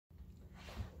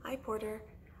Hi Porter,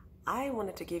 I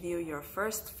wanted to give you your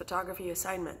first photography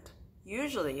assignment.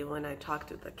 Usually when I talk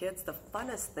to the kids, the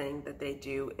funnest thing that they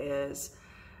do is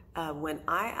when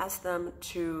I ask them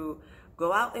to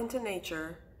go out into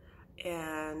nature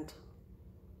and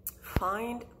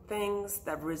find things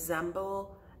that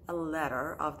resemble a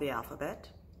letter of the alphabet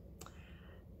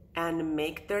and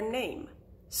make their name.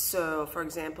 So for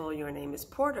example, your name is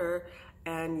Porter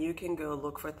and you can go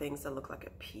look for things that look like a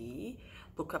P,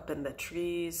 look up in the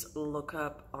trees, look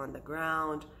up on the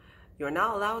ground. You're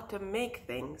not allowed to make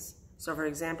things. So for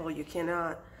example, you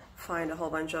cannot find a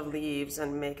whole bunch of leaves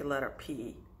and make a letter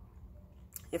P.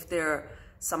 If they're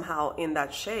somehow in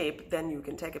that shape, then you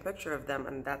can take a picture of them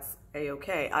and that's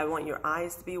a-okay. I want your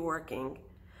eyes to be working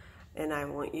and I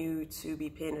want you to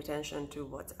be paying attention to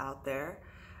what's out there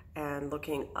and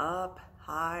looking up,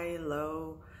 high,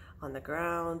 low, on the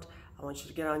ground. I want you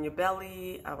to get on your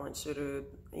belly. I want you to,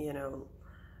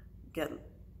 get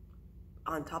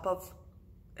on top of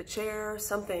a chair,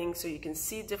 something, so you can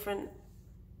see different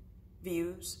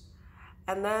views.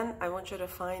 And then I want you to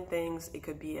find things. It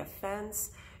could be a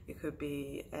fence, it could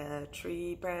be a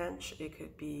tree branch, it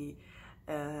could be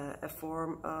a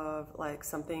form of like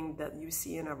something that you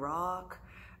see in a rock.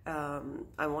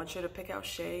 I want you to pick out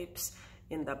shapes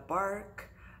in the bark,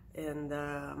 in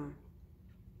the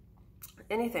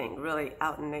anything really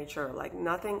out in nature, like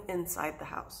nothing inside the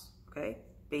house, okay?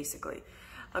 Basically.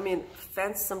 I mean,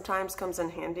 fence sometimes comes in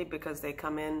handy because they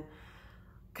come in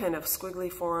kind of squiggly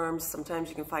forms. Sometimes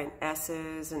you can find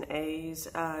S's and A's.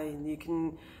 You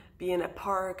can be in a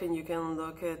park and you can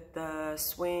look at the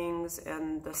swings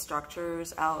and the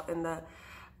structures out in the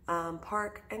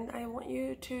park. And I want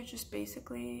you to just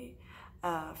basically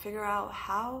figure out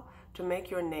how to make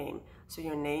your name. So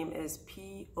your name is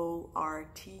P-O-R-T-E-R,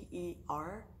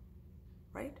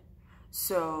 right?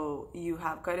 So you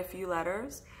have quite a few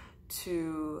letters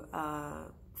to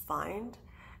find.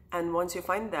 And once you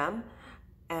find them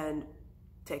and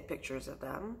take pictures of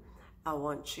them, I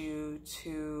want you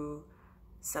to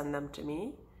send them to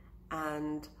me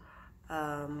and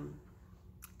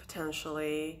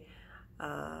potentially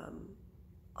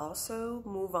also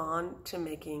move on to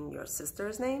making your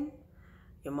sister's name,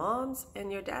 your mom's, and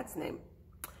your dad's name.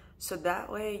 So that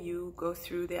way you go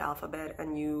through the alphabet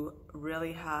and you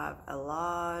really have a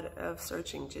lot of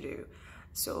searching to do.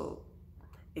 So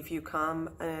if you come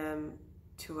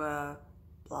to a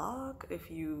blog,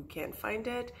 if you can't find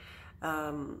it,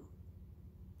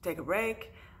 take a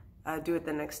break, do it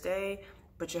the next day,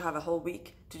 but you have a whole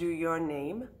week to do your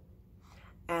name.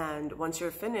 And once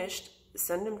you're finished,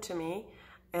 send them to me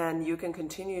and you can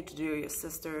continue to do your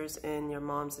sister's and your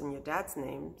mom's and your dad's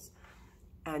names.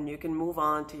 And you can move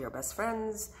on to your best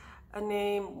friend's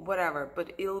name, whatever.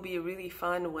 But it'll be really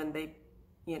fun when they,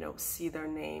 see their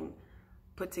name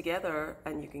put together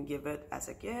and you can give it as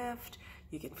a gift.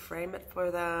 You can frame it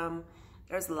for them.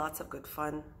 There's lots of good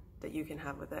fun that you can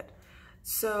have with it.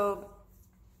 So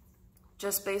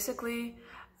just basically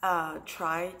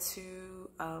try to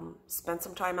spend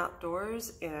some time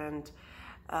outdoors and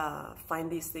find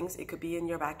these things. It could be in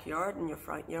your backyard, in your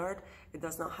front yard. It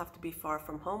does not have to be far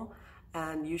from home.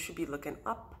 And you should be looking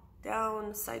up,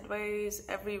 down, sideways,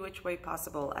 every which way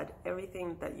possible at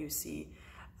everything that you see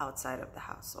outside of the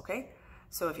house, okay?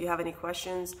 So if you have any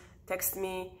questions, text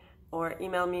me or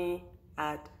email me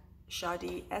at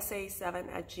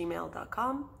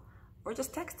shadisa7@gmail.com or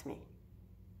just text me.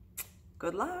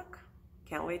 Good luck.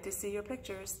 Can't wait to see your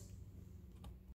pictures.